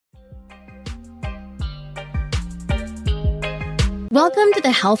Welcome to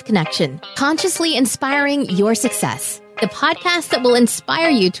the Health Connection, consciously inspiring your success. The podcast that will inspire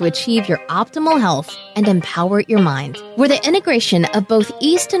you to achieve your optimal health and empower your mind, where the integration of both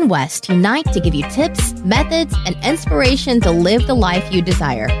East and West unite to give you tips, methods, and inspiration to live the life you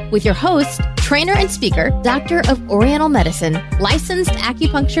desire. With your host, trainer and speaker, Doctor of Oriental Medicine, licensed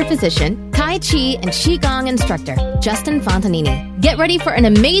acupuncture physician, Tai Chi and Qigong instructor, Justin Fontanini. Get ready for an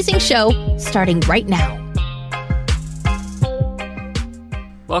amazing show starting right now.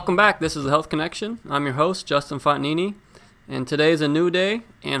 Welcome back. This is the Health Connection. I'm your host, Justin Fontanini. And today is a new day,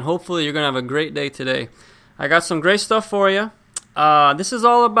 and hopefully you're going to have a great day today. I got some great stuff for you. This is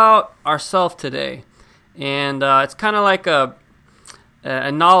all about ourself today, and it's kind of like a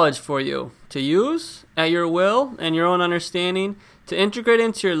knowledge for you to use at your will and your own understanding to integrate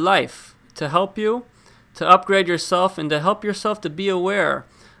into your life, to help you, to upgrade yourself, and to help yourself to be aware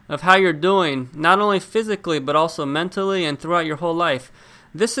of how you're doing, not only physically, but also mentally and throughout your whole life.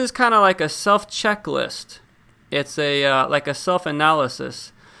 This is kind of like a self-checklist. It's like a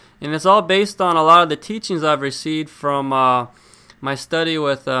self-analysis, and it's all based on a lot of the teachings I've received from my study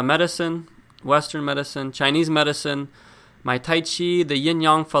with medicine, Western medicine, Chinese medicine, my Tai Chi, the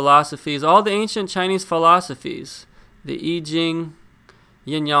Yin-Yang philosophies, all the ancient Chinese philosophies, the I Ching,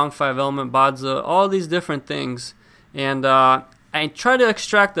 Yin-Yang, five-element, Bazi, all these different things. And I try to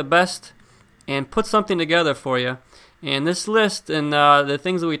extract the best and put something together for you. And this list and the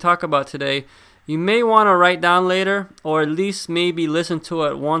things that we talk about today, you may want to write down later, or at least maybe listen to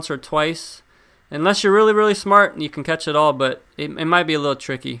it once or twice. Unless you're really, really smart, you can catch it all, but it might be a little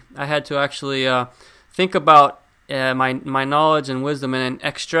tricky. I had to actually think about my knowledge and wisdom and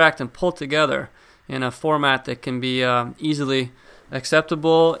extract and pull together in a format that can be easily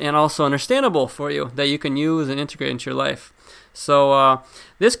acceptable and also understandable for you, that you can use and integrate into your life. So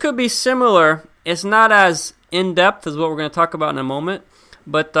this could be similar. It's not as in-depth as what we're going to talk about in a moment,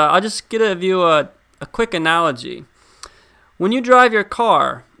 but I'll just give you a quick analogy. When you drive your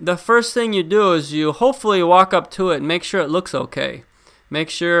car, the first thing you do is you hopefully walk up to it and make sure it looks okay. Make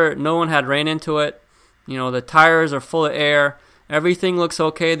sure no one had ran into it. You know, the tires are full of air. Everything looks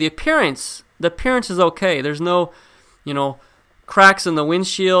okay. The appearance is okay. There's no, cracks in the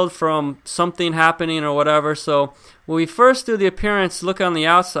windshield from something happening or whatever. So when we first do the appearance, look on the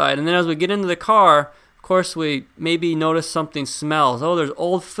outside, and then as we get into the car, of course, we maybe notice something smells. Oh, there's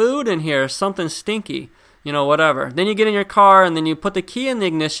old food in here, something stinky, whatever. Then you get in your car, and then you put the key in the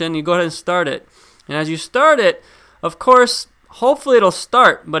ignition, you go ahead and start it. And as you start it, of course, hopefully it'll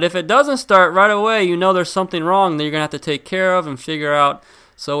start. But if it doesn't start right away, there's something wrong that you're going to have to take care of and figure out.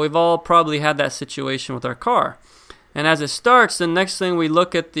 So we've all probably had that situation with our car. And as it starts, the next thing we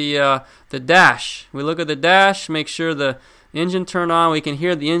look at the dash. We look at the dash, make sure the engine turned on. We can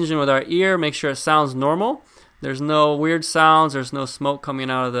hear the engine with our ear, make sure it sounds normal. There's no weird sounds. There's no smoke coming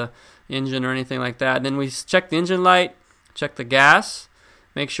out of the engine or anything like that. And then we check the engine light, check the gas,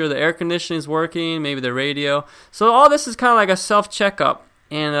 make sure the air conditioning is working, maybe the radio. So all this is kind of like a self-checkup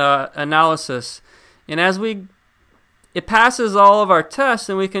and analysis. And as it passes all of our tests,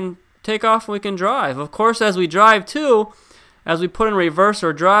 and we can take off and we can drive. Of course, as we drive too, as we put in reverse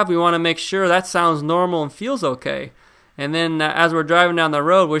or drive, we want to make sure that sounds normal and feels okay. And then as we're driving down the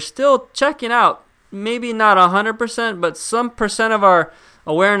road, we're still checking out, maybe not 100%, but some percent of our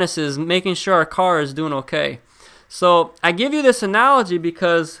awareness is making sure our car is doing okay. So I give you this analogy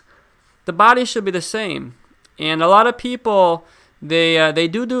because the body should be the same. And a lot of people, they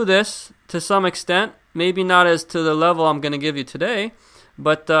do this to some extent, maybe not as to the level I'm going to give you today,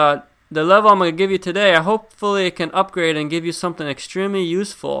 but the level I'm going to give you today, hopefully it can upgrade and give you something extremely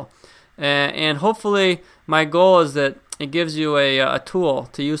useful. And hopefully my goal is that it gives you a tool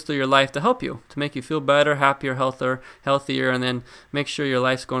to use through your life to help you, to make you feel better, happier, healthier, and then make sure your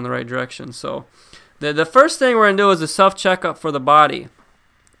life's going the right direction. So the first thing we're going to do is a self-checkup for the body.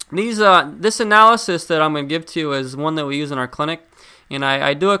 This analysis that I'm going to give to you is one that we use in our clinic. And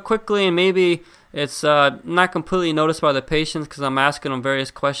I do it quickly, and maybe it's not completely noticed by the patients because I'm asking them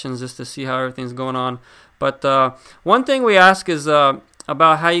various questions just to see how everything's going on. But one thing we ask is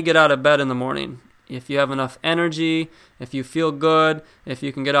about how you get out of bed in the morning. If you have enough energy, if you feel good, if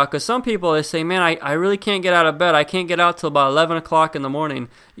you can get out. Because some people, they say, man, I really can't get out of bed. I can't get out till about 11 o'clock in the morning.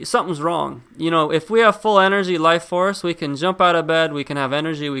 Something's wrong. If we have full energy, life force, we can jump out of bed, we can have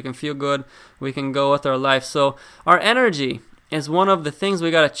energy, we can feel good, we can go with our life. So our energy is one of the things we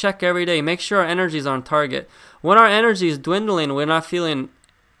got to check every day. Make sure our energy is on target. When our energy is dwindling, we're not feeling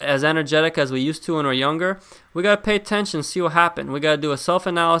as energetic as we used to when we're younger, we got to pay attention, see what happened. We got to do a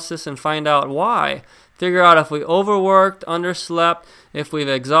self-analysis and find out why figure out if we overworked, underslept, if we've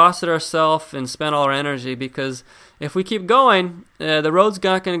exhausted ourselves and spent all our energy. Because if we keep going, the road's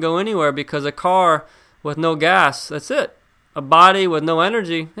not going to go anywhere, because a car with no gas, that's it. A body with no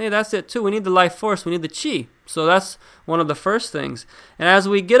energy, hey, that's it too. We need the life force. We need the chi. So that's one of the first things. And as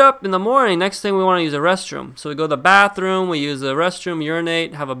we get up in the morning, next thing we want to use a restroom. So we go to the bathroom, we use the restroom,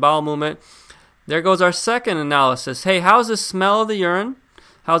 urinate, have a bowel movement. There goes our second analysis. Hey, how's the smell of the urine?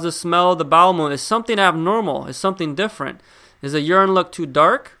 How's the smell of the bowel movement? Is something abnormal? Is something different? Does the urine look too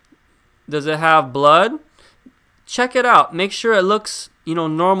dark? Does it have blood? Check it out. Make sure it looks,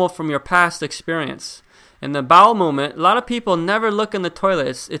 normal from your past experience. And the bowel movement, a lot of people never look in the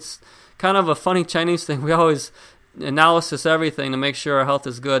toilet. It's kind of a funny Chinese thing. We always analysis everything to make sure our health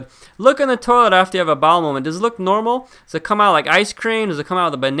is good. Look in the toilet after you have a bowel movement. Does it look normal? Does it come out like ice cream? Does it come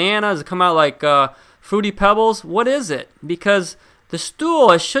out with a banana? Does it come out like Fruity Pebbles? What is it? Because the stool,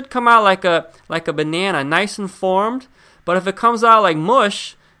 it should come out like a banana, nice and formed. But if it comes out like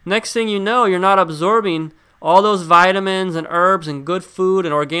mush, next thing you know, you're not absorbing all those vitamins and herbs and good food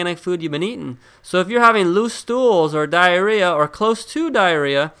and organic food you've been eating. So if you're having loose stools or diarrhea or close to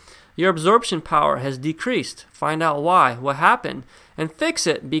diarrhea, your absorption power has decreased. Find out why, what happened, and fix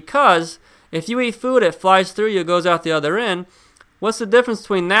it. Because if you eat food, it flies through you, it goes out the other end. What's the difference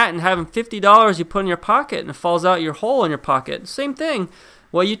between that and having $50 you put in your pocket and it falls out your hole in your pocket? Same thing.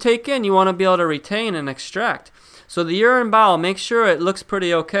 What you take in, you want to be able to retain and extract. So the urine bowel, make sure it looks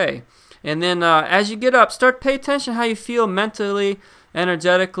pretty okay. And then as you get up, pay attention how you feel mentally,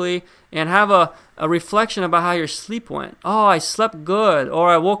 energetically, and have a reflection about how your sleep went. Oh, I slept good. Or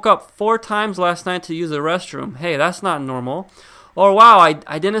I woke up 4 times last night to use the restroom. Hey, that's not normal. Or wow,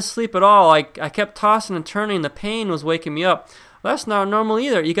 I didn't sleep at all. I kept tossing and turning. The pain was waking me up. That's not normal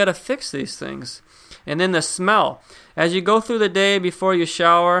either. You got to fix these things. And then the smell. As you go through the day before you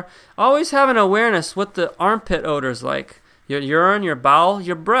shower, always have an awareness what the armpit odor is like. Your urine, your bowel,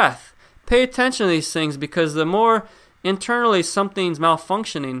 your breath. Pay attention to these things, because the more internally something's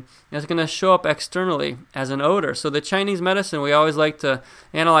malfunctioning, it's going to show up externally as an odor. So the Chinese medicine, we always like to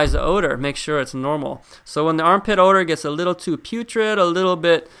analyze the odor, make sure it's normal. So when the armpit odor gets a little too putrid, a little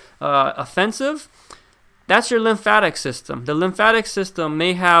bit offensive, that's your lymphatic system. The lymphatic system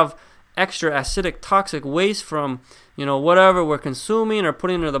may have extra acidic, toxic waste from whatever we're consuming or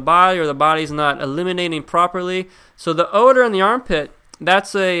putting into the body, or the body's not eliminating properly. So the odor in the armpit,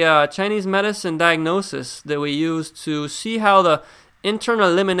 that's a Chinese medicine diagnosis that we use to see how the internal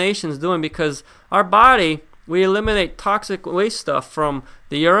elimination is doing, because our body, we eliminate toxic waste stuff from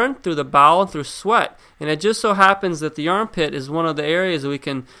the urine, through the bowel, through sweat. And it just so happens that the armpit is one of the areas that we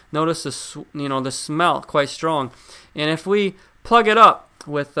can notice the smell quite strong. And if we plug it up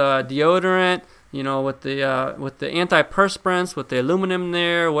with deodorant, with the antiperspirants, with the aluminum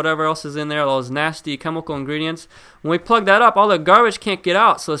there, whatever else is in there, all those nasty chemical ingredients. When we plug that up, all the garbage can't get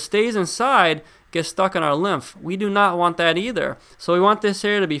out, so it stays inside, gets stuck in our lymph. We do not want that either. So we want this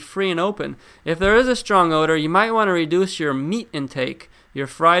area to be free and open. If there is a strong odor, you might want to reduce your meat intake, your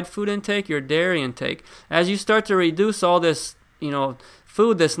fried food intake, your dairy intake. As you start to reduce all this,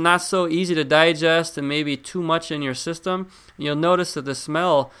 food that's not so easy to digest and maybe too much in your system, you'll notice that the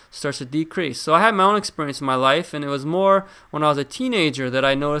smell starts to decrease. So I had my own experience in my life, and it was more when I was a teenager that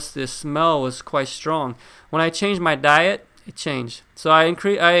I noticed this smell was quite strong. When I changed my diet, it changed. So I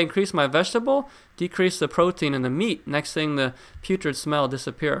increased my vegetable, decreased the protein in the meat. Next thing, the putrid smell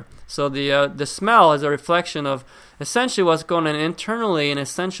disappeared. So the smell is a reflection of essentially what's going on internally, and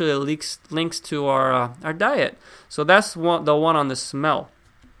essentially links to our diet. So that's the one on the smell.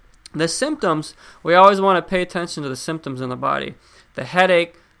 The symptoms, we always want to pay attention to the symptoms in the body. The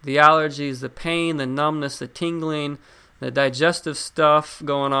headache, the allergies, the pain, the numbness, the tingling, the digestive stuff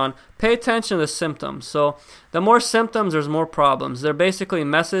going on. Pay attention to the symptoms. So the more symptoms, there's more problems. They're basically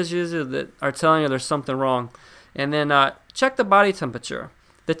messages that are telling you there's something wrong. And then check the body temperature.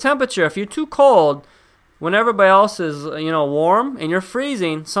 The temperature, if you're too cold, when everybody else is warm and you're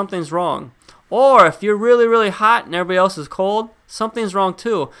freezing, something's wrong. Or if you're really, really hot and everybody else is cold, something's wrong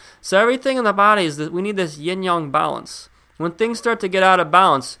too. So everything in the body is that we need this yin-yang balance. When things start to get out of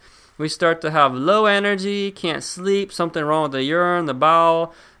balance, we start to have low energy, can't sleep, something wrong with the urine, the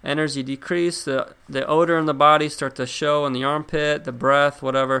bowel, energy decrease, the odor in the body start to show in the armpit, the breath,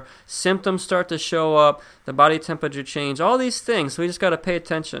 whatever. Symptoms start to show up, the body temperature change, all these things. So we just got to pay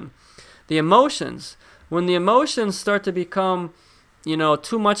attention. The emotions, when the emotions start to become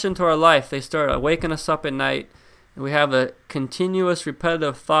too much into our life, they start waking us up at night. We have a continuous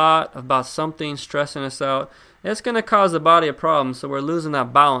repetitive thought about something stressing us out. It's going to cause the body a problem, so we're losing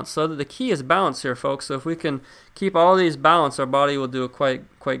that balance. So the key is balance here, folks. So if we can keep all these balanced, our body will do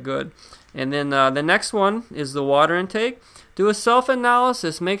quite good. And then the next one is the water intake. Do a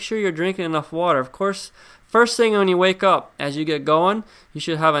self-analysis. Make sure you're drinking enough water. Of course, first thing when you wake up, as you get going, you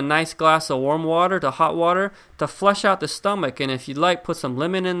should have a nice glass of warm water to hot water to flush out the stomach. And if you'd like, put some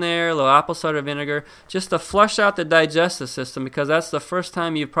lemon in there, a little apple cider vinegar, just to flush out the digestive system, because that's the first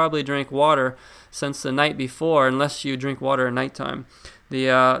time you've probably drank water since the night before, unless you drink water at nighttime.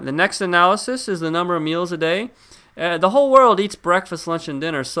 The next analysis is the number of meals a day. The whole world eats breakfast, lunch, and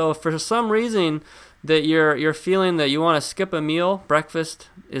dinner. So if for some reason that you're feeling that you want to skip a meal, breakfast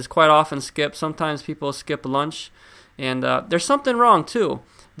is quite often skipped. Sometimes people skip lunch, and there's something wrong too.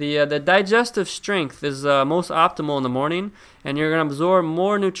 The digestive strength is most optimal in the morning, and you're going to absorb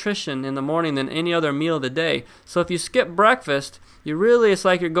more nutrition in the morning than any other meal of the day. So if you skip breakfast, it's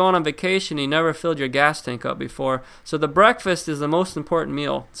like you're going on vacation and you never filled your gas tank up before. So the breakfast is the most important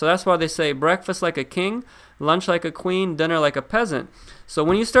meal. So that's why they say breakfast like a king, lunch like a queen, dinner like a peasant. So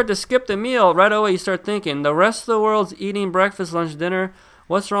when you start to skip the meal, right away you start thinking, the rest of the world's eating breakfast, lunch, dinner.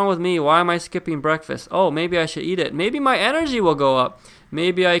 What's wrong with me? Why am I skipping breakfast? Oh, maybe I should eat it. Maybe my energy will go up.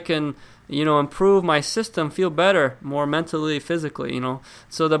 Maybe I can, improve my system, feel better, more mentally, physically,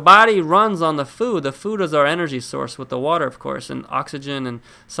 So the body runs on the food. The food is our energy source with the water, of course, and oxygen and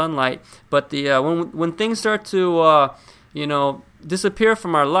sunlight. But when things start to, disappear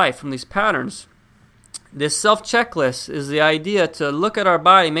from our life, from these patterns, this self-checklist is the idea to look at our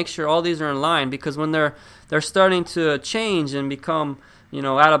body, make sure all these are in line, because when they're starting to change and become,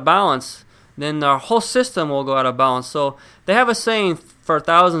 out of balance, then our whole system will go out of balance. So they have a saying for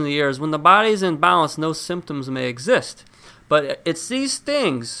thousands of years, when the body's in balance, no symptoms may exist. But it's these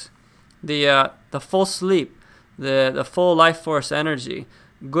things, the full sleep, the full life force energy,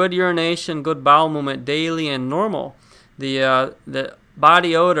 good urination, good bowel movement daily and normal, the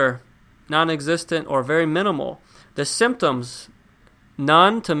body odor, non-existent or very minimal. The symptoms,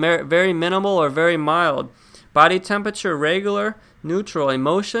 none to very minimal or very mild. Body temperature, regular, neutral.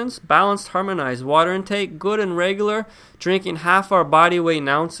 Emotions, balanced, harmonized. Water intake, good and regular. Drinking half our body weight in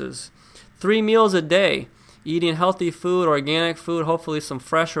ounces. 3 meals a day. Eating healthy food, organic food, hopefully some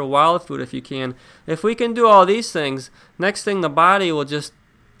fresh or wild food if you can. If we can do all these things, next thing the body will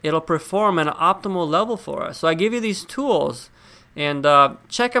it'll perform at an optimal level for us. So I give you these tools. And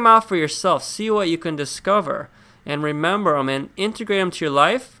check them out for yourself. See what you can discover. And remember them and integrate them to your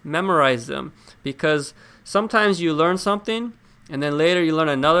life. Memorize them. Because sometimes you learn something, and then later you learn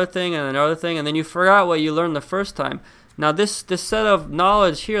another thing and another thing, and then you forgot what you learned the first time. Now this set of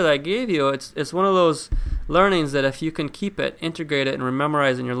knowledge here that I gave you, it's one of those learnings that if you can keep it, integrate it, and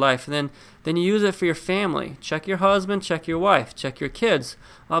memorize in your life, and then you use it for your family. Check your husband, check your wife, check your kids.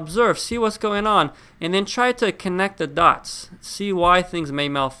 Observe, see what's going on, and then try to connect the dots. See why things may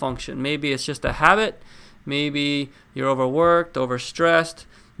malfunction. Maybe it's just a habit. Maybe you're overworked, overstressed.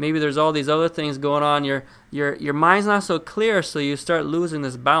 Maybe there's all these other things going on. Your mind's not so clear, so you start losing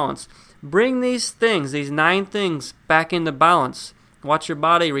this balance. Bring these things, these 9 things, back into balance. Watch your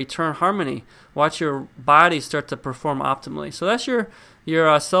body return harmony. Watch your body start to perform optimally. So that's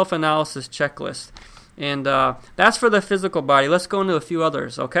your self-analysis checklist. And that's for the physical body. Let's go into a few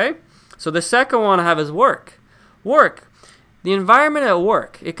others, okay? So the second one I have is work. Work. The environment at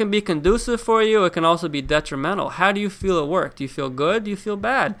work, it can be conducive for you. It can also be detrimental. How do you feel at work? Do you feel good? Do you feel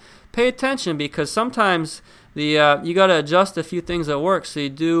bad? Pay attention, because sometimes you got to adjust a few things at work so you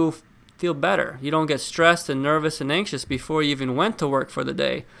do feel better. You don't get stressed and nervous and anxious before you even went to work for the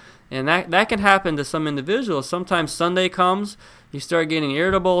day. And that can happen to some individuals. Sometimes Sunday comes, you start getting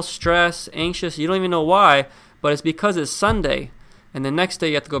irritable, stressed, anxious. You don't even know why, but it's because it's Sunday, and the next day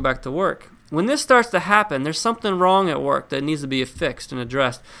you have to go back to work. When this starts to happen, there's something wrong at work that needs to be fixed and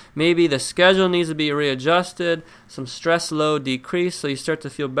addressed. Maybe the schedule needs to be readjusted, some stress load decreased, so you start to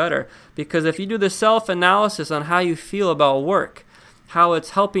feel better. Because if you do the self-analysis on how you feel about work, how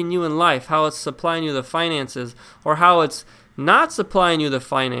it's helping you in life, how it's supplying you the finances, or how it's not supplying you the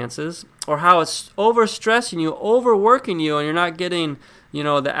finances, or how it's overstressing you, overworking you, and you're not getting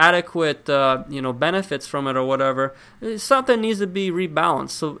the adequate benefits from it or whatever, something needs to be rebalanced.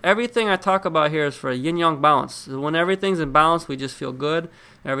 So everything I talk about here is for a yin-yang balance. So when everything's in balance, we just feel good,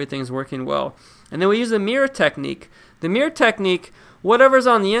 everything's working well. And then we use the mirror technique. The mirror technique, whatever's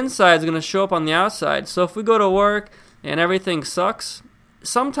on the inside is going to show up on the outside. So if we go to work and everything sucks,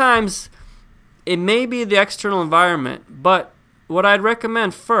 sometimes it may be the external environment, but what I'd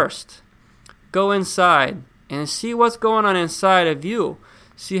recommend first, go inside and see what's going on inside of you.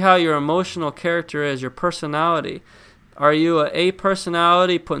 See how your emotional character is, your personality. Are you an A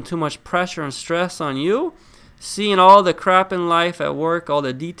personality putting too much pressure and stress on you? Seeing all the crap in life at work, all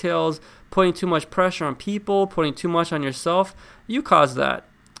the details, putting too much pressure on people, putting too much on yourself, you caused that.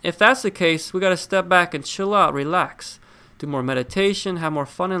 if that's the case, we got to step back and chill out, relax, do more meditation, have more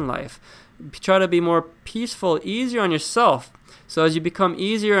fun in life. Try to be more peaceful, easier on yourself. So as you become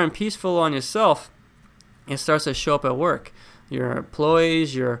easier and peaceful on yourself, it starts to show up at work. Your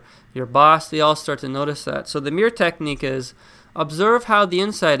employees, your boss, they all start to notice that. So the mirror technique is observe how the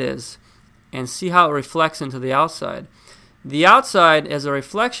inside is and see how it reflects into the outside. The outside is a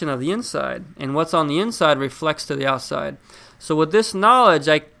reflection of the inside, and what's on the inside reflects to the outside. So with this knowledge,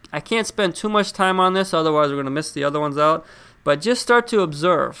 I can't spend too much time on this, otherwise we're going to miss the other ones out. But just start to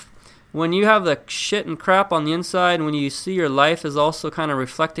observe. When you have the shit and crap on the inside, when you see your life is also kind of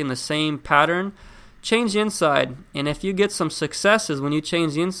reflecting the same pattern, change the inside. And if you get some successes when you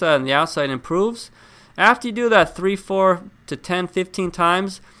change the inside and the outside improves, after you do that 3, 4 to 10, 15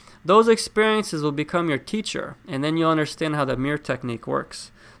 times, those experiences will become your teacher. And then you'll understand how the mirror technique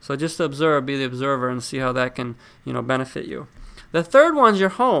works. So just observe, be the observer, and see how that can, benefit you. The third one's your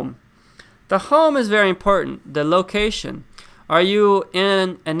home. The home is very important, the location. Are you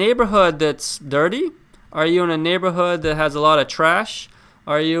in a neighborhood that's dirty? Are you in a neighborhood that has a lot of trash?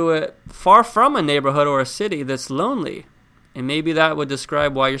 Are you far from a neighborhood or a city that's lonely? And maybe that would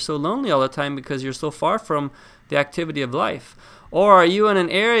describe why you're so lonely all the time, because you're so far from the activity of life. Or are you in an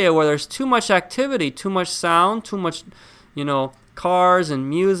area where there's too much activity, too much sound, too much, cars and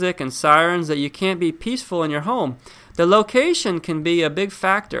music and sirens that you can't be peaceful in your home? The location can be a big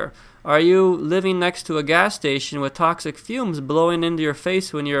factor. Are you living next to a gas station with toxic fumes blowing into your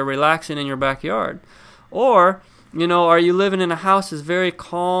face when you're relaxing in your backyard? Or, are you living in a house that's very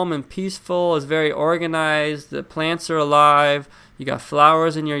calm and peaceful, is very organized, the plants are alive, you got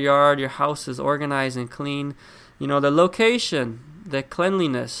flowers in your yard, your house is organized and clean? The location, the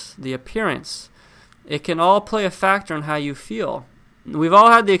cleanliness, the appearance, it can all play a factor in how you feel. We've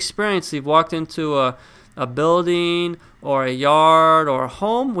all had the experience. We've walked into a building or a yard or a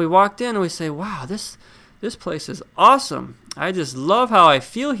home. We walked in and we say, wow, this place is awesome. I just love how I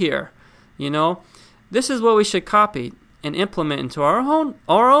feel here. This is what we should copy and implement into our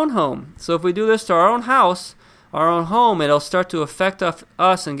own home. So if we do this to our own house, our own home, it'll start to affect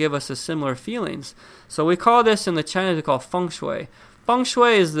us and give us a similar feelings. So we call this in the Chinese, we call feng shui. Feng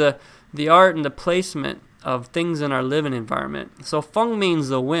shui is the art and the placement of things in our living environment. So feng means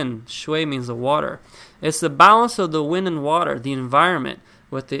the wind, shui means the water. It's the balance of the wind and water, the environment,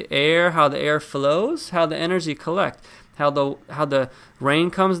 with the air, how the air flows, how the energy collects, how the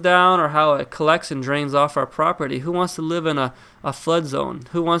rain comes down, or how it collects and drains off our property. Who wants to live in a flood zone?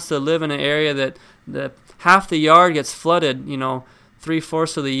 Who wants to live in an area that half the yard gets flooded,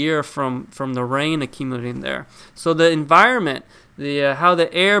 3/4 of the year from the rain accumulating there? So the environment, how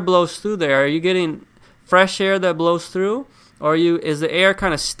the air blows through there. Are you getting fresh air that blows through? Or is the air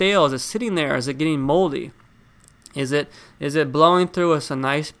kind of stale? Is it sitting there? Is it getting moldy? Is it blowing through us a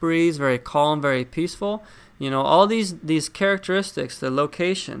nice breeze, very calm, very peaceful? All these characteristics, the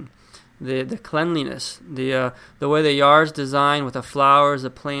location, the cleanliness, the way the yard's designed with the flowers, the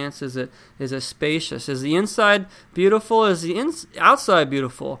plants, is it spacious? Is the inside beautiful? Is the outside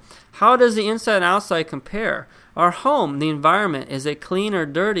beautiful? How does the inside and outside compare? Our home, the environment, is it clean or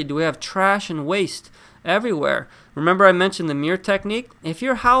dirty? Do we have trash and waste everywhere? Remember I mentioned the mirror technique? If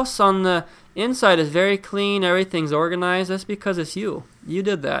your house on the inside is very clean, everything's organized, that's because it's you. You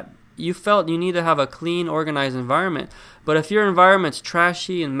did that. You felt you need to have a clean, organized environment. But if your environment's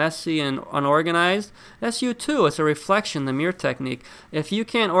trashy and messy and unorganized, that's you too. It's a reflection, the mirror technique. If you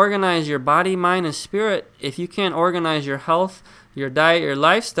can't organize your body, mind, and spirit, if you can't organize your health, your diet, your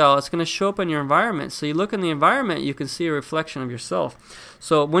lifestyle, it's going to show up in your environment. So you look in the environment, you can see a reflection of yourself.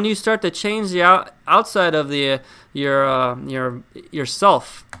 So when you start to change the outside of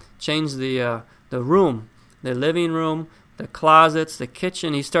yourself, change the room, the living room, the closets, the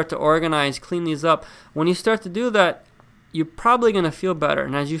kitchen, you start to organize, clean these up. When you start to do that, you're probably going to feel better.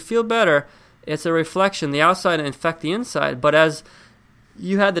 And as you feel better, it's a reflection. The outside affects the inside. But as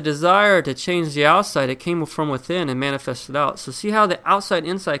you had the desire to change the outside, it came from within and manifested out. So see how the outside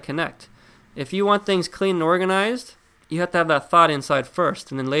and inside connect. If you want things clean and organized, you have to have that thought inside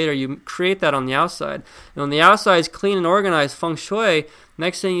first, and then later you create that on the outside. And when the outside is clean and organized, feng shui,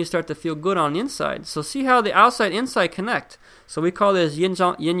 next thing you start to feel good on the inside. So see how the outside inside connect. So we call this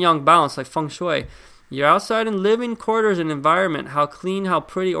yin-yang balance, like feng shui. Your outside and living quarters and environment, how clean, how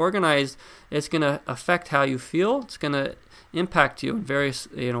pretty, organized, it's going to affect how you feel. It's going to impact you in various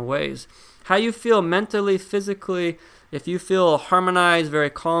ways. How you feel mentally, physically. If you feel harmonized, very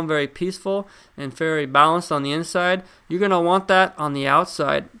calm, very peaceful, and very balanced on the inside, you're going to want that on the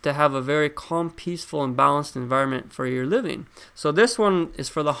outside to have a very calm, peaceful, and balanced environment for your living. So this one is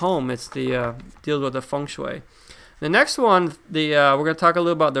for the home. It's the deals with the feng shui. The next one, we're going to talk a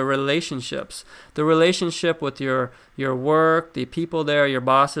little about the relationships. The relationship with your work, the people there, your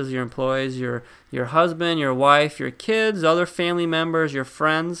bosses, your employees, your husband, your wife, your kids, other family members, your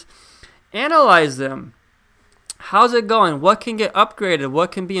friends. Analyze them. How's it going? What can get upgraded?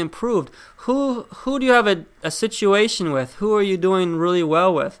 What can be improved? Who do you have a situation with? Who are you doing really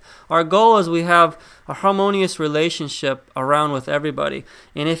well with? Our goal is we have a harmonious relationship around with everybody.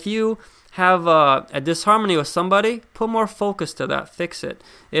 And if you have a disharmony with somebody, put more focus to that. Fix it.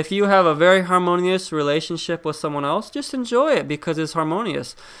 If you have a very harmonious relationship with someone else, just enjoy it because it's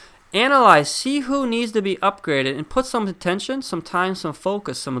harmonious. Analyze, see who needs to be upgraded, and put some attention, some time, some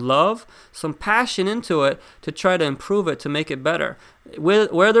focus, some love, some passion into it to try to improve it, to make it better.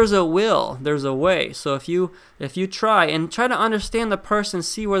 Where there's a will, there's a way. So if you try to understand the person,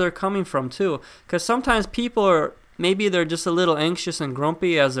 see where they're coming from too, because sometimes people maybe they're just a little anxious and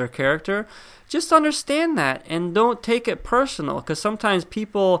grumpy as their character. Just understand that and don't take it personal, because sometimes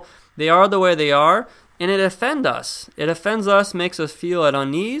people, they are the way they are, and it offends us. It offends us, makes us feel at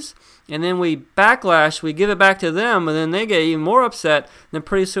unease, and then we backlash, we give it back to them, and then they get even more upset, and then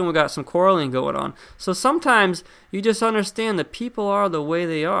pretty soon we got some quarreling going on. So sometimes you just understand that people are the way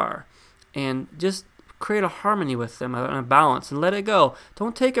they are, and just create a harmony with them, a balance, and let it go.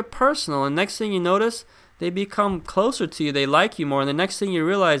 Don't take it personal, and next thing you notice, they become closer to you, they like you more, and the next thing you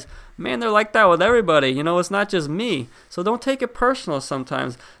realize, man, they're like that with everybody. It's not just me. So don't take it personal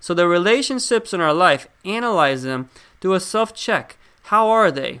sometimes. So the relationships in our life, analyze them, do a self-check. How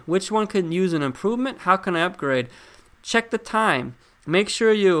are they? Which one could use an improvement? How can I upgrade? Check the time. Make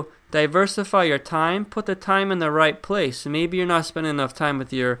sure you diversify your time. Put the time in the right place. Maybe you're not spending enough time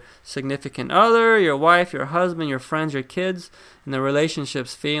with your significant other, your wife, your husband, your friends, your kids, and the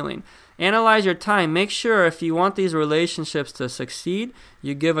relationship's failing. Analyze your time. Make sure if you want these relationships to succeed,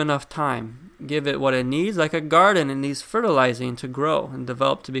 you give enough time. Give it what it needs. Like a garden, it needs fertilizing to grow and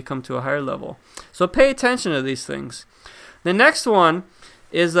develop to become to a higher level. So pay attention to these things. The next one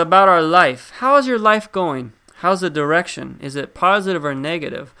is about our life. How is your life going? How's the direction? Is it positive or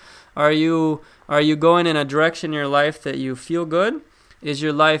negative? Are you going in a direction in your life that you feel good? Is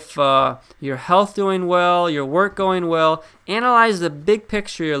your life, your health doing well? Your work going well? Analyze the big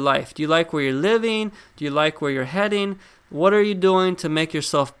picture of your life. Do you like where you're living? Do you like where you're heading? What are you doing to make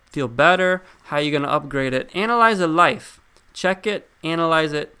yourself feel better? How are you going to upgrade it? Analyze a life. Check it,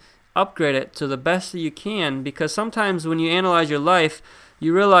 analyze it, upgrade it to the best that you can, because sometimes when you analyze your life,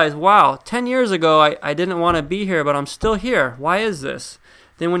 you realize, wow, 10 years ago I didn't want to be here, but I'm still here. Why is this?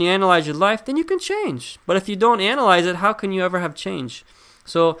 Then when you analyze your life, then you can change. But if you don't analyze it, how can you ever have change?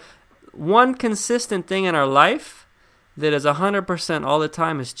 So one consistent thing in our life that is 100% all the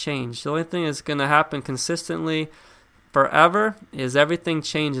time is change. The only thing that's going to happen consistently forever is everything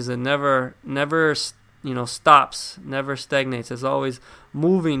changes. It never stops, never stagnates. It's always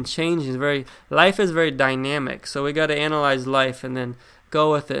moving, changing. Life is very dynamic. So we got to analyze life and then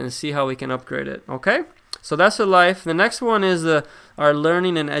go with it and see how we can upgrade it. Okay? So that's the life. The next one is our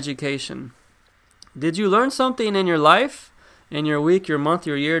learning and education. Did you learn something in your life, in your week, your month,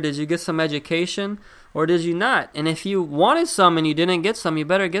 your year? Did you get some education or did you not? And if you wanted some and you didn't get some, you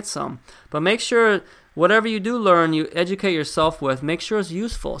better get some. But make sure whatever you do learn, you educate yourself with. Make sure it's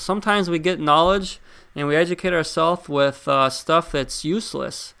useful. Sometimes we get knowledge and we educate ourselves with stuff that's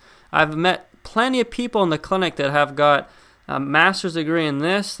useless. I've met plenty of people in the clinic that have got a master's degree in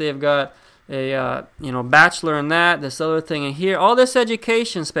this. They've got a bachelor in that, this other thing in here. All this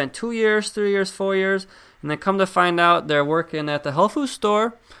education, spent 2 years, 3 years, 4 years, and then come to find out they're working at the health food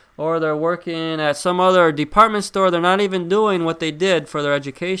store or they're working at some other department store. They're not even doing what they did for their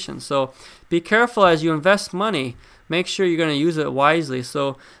education. So be careful as you invest money. Make sure you're going to use it wisely.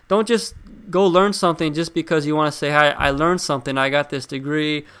 So don't just go learn something just because you want to say, hi, I learned something, I got this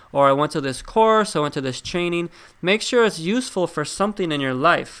degree, or I went to this course, I went to this training. Make sure it's useful for something in your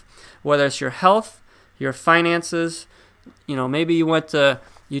life, whether it's your health, your finances. Maybe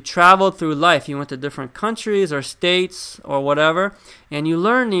you traveled through life. You went to different countries or states or whatever, and you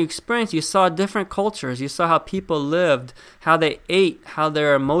learned, you experienced, you saw different cultures. You saw how people lived, how they ate, how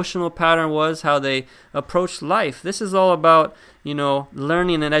their emotional pattern was, how they approached life. This is all about,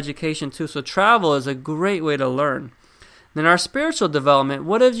 learning and education too. So travel is a great way to learn. Then our spiritual development,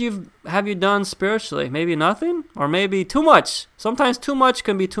 what have you done spiritually? Maybe nothing, or maybe too much. Sometimes too much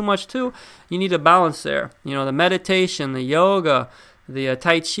can be too much too. You need a balance there. The meditation, the yoga, the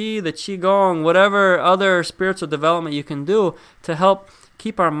Tai Chi, the Qigong, whatever other spiritual development you can do to help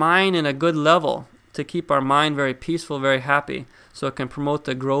keep our mind in a good level, to keep our mind very peaceful, very happy, so it can promote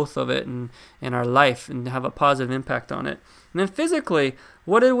the growth of it in our life and have a positive impact on it. And then physically,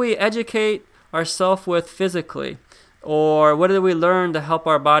 what did we educate ourselves with physically? Or what did we learn to help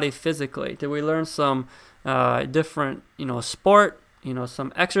our body physically? Did we learn some different, sport,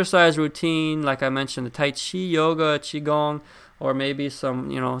 some exercise routine, like I mentioned, the Tai Chi, yoga, Qigong, or maybe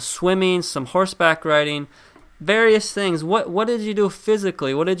some, swimming, some horseback riding, various things. What did you do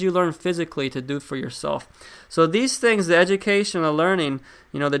physically? What did you learn physically to do for yourself? So these things, the education, the learning,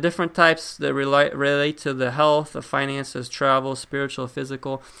 the different types that relate to the health, the finances, travel, spiritual,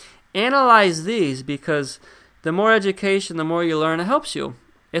 physical, analyze these, because the more education, the more you learn, it helps you.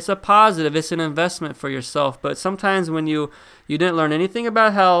 It's a positive. It's an investment for yourself. But sometimes when you didn't learn anything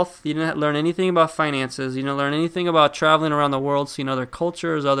about health, you didn't learn anything about finances, you didn't learn anything about traveling around the world, seeing other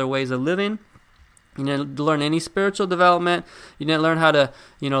cultures, other ways of living, you didn't learn any spiritual development, you didn't learn how to,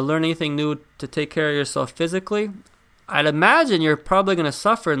 learn anything new to take care of yourself physically, I'd imagine you're probably going to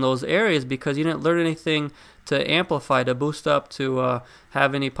suffer in those areas because you didn't learn anything to amplify, to boost up, to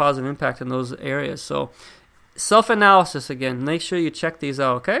have any positive impact in those areas. So self-analysis again. Make sure you check these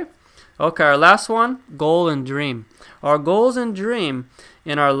out, okay? Okay, our last one, goal and dream. Our goals and dream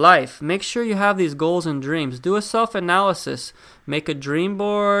in our life. Make sure you have these goals and dreams. Do a self-analysis. Make a dream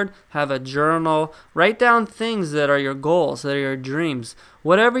board. Have a journal. Write down things that are your goals, that are your dreams.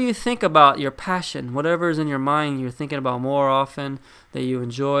 Whatever you think about, your passion, whatever is in your mind you're thinking about more often, that you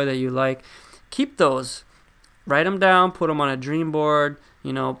enjoy, that you like, keep those. Write them down. Put them on a dream board.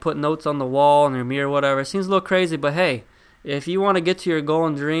 Put notes on the wall, in your mirror, whatever. It seems a little crazy, but hey, if you want to get to your goal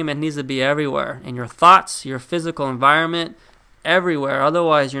and dream, it needs to be everywhere. In your thoughts, your physical environment, everywhere.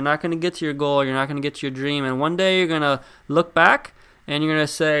 Otherwise, you're not going to get to your goal. You're not going to get to your dream. And one day you're going to look back and you're going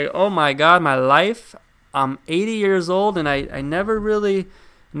to say, oh my God, my life, I'm 80 years old and I never really,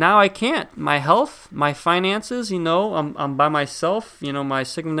 now I can't. My health, my finances, I'm by myself. My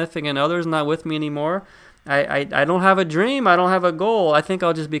significant other's not with me anymore. I don't have a dream. I don't have a goal. I think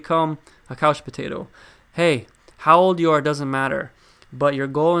I'll just become a couch potato. Hey, how old you are doesn't matter. But your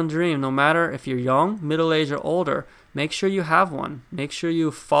goal and dream, no matter if you're young, middle-aged, or older, make sure you have one. Make sure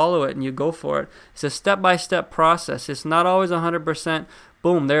you follow it and you go for it. It's a step-by-step process. It's not always 100%,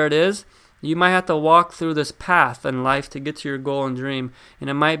 boom, there it is. You might have to walk through this path in life to get to your goal and dream. And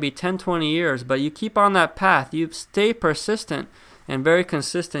it might be 10, 20 years, but you keep on that path. You stay persistent and very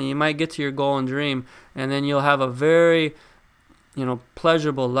consistent. You might get to your goal and dream, and then you'll have a very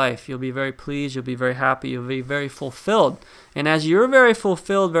pleasurable life. You'll be very pleased. You'll be very happy. You'll be very fulfilled. And as you're very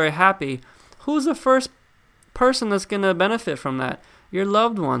fulfilled, very happy, who's the first person that's going to benefit from that? Your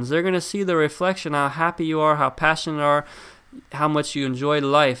loved ones. They're going to see the reflection, how happy you are, how passionate you are, how much you enjoyed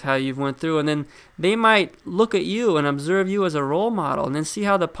life, how you've went through. And then they might look at you and observe you as a role model and then see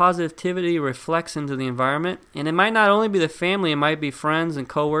how the positivity reflects into the environment. And it might not only be the family, it might be friends and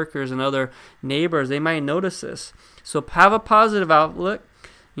coworkers and other neighbors. They might notice this. So have a positive outlook.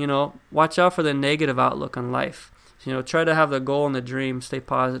 Watch out for the negative outlook on life. Try to have the goal and the dream. Stay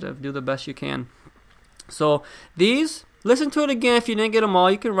positive. Do the best you can. So these, listen to it again. If you didn't get them all,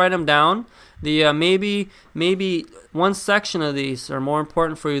 you can write them down. The maybe one section of these are more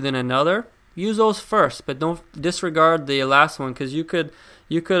important for you than another. Use those first, but don't disregard the last one, because you could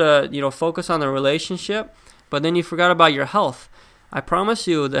focus on the relationship, but then you forgot about your health. I promise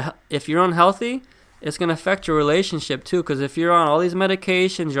you that if you're unhealthy, it's going to affect your relationship too, because if you're on all these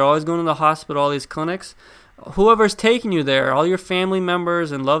medications, you're always going to the hospital, all these clinics, whoever's taking you there, all your family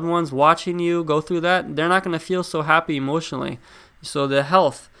members and loved ones watching you go through that, they're not going to feel so happy emotionally. So the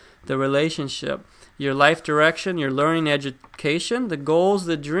health, the relationship, your life direction, your learning education, the goals,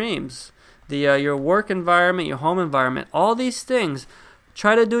 the dreams, your work environment, your home environment, all these things,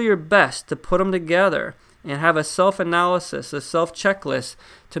 try to do your best to put them together and have a self-analysis, a self-checklist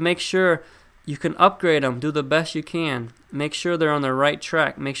to make sure you can upgrade them, do the best you can. Make sure they're on the right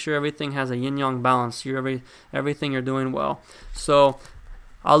track. Make sure everything has a yin-yang balance. Everything you're doing well. So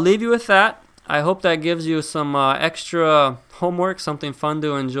I'll leave you with that. I hope that gives you some extra homework, something fun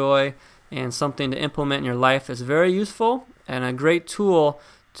to enjoy, and something to implement in your life. It's very useful and a great tool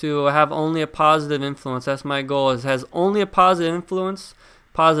to have only a positive influence. That's my goal, is it has only a positive influence,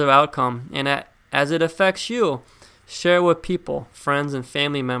 positive outcome. And as it affects you, share it with people, friends and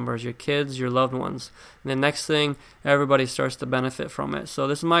family members, your kids, your loved ones. And the next thing, everybody starts to benefit from it. So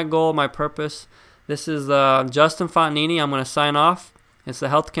this is my goal, my purpose. This is Justin Fontanini. I'm going to sign off. It's the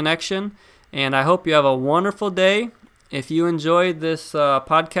Health Connection. And I hope you have a wonderful day. If you enjoyed this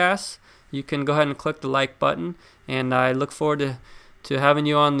podcast, you can go ahead and click the like button. And I look forward to having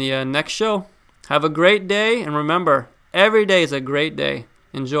you on the next show. Have a great day. And remember, every day is a great day.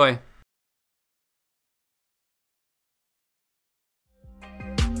 Enjoy.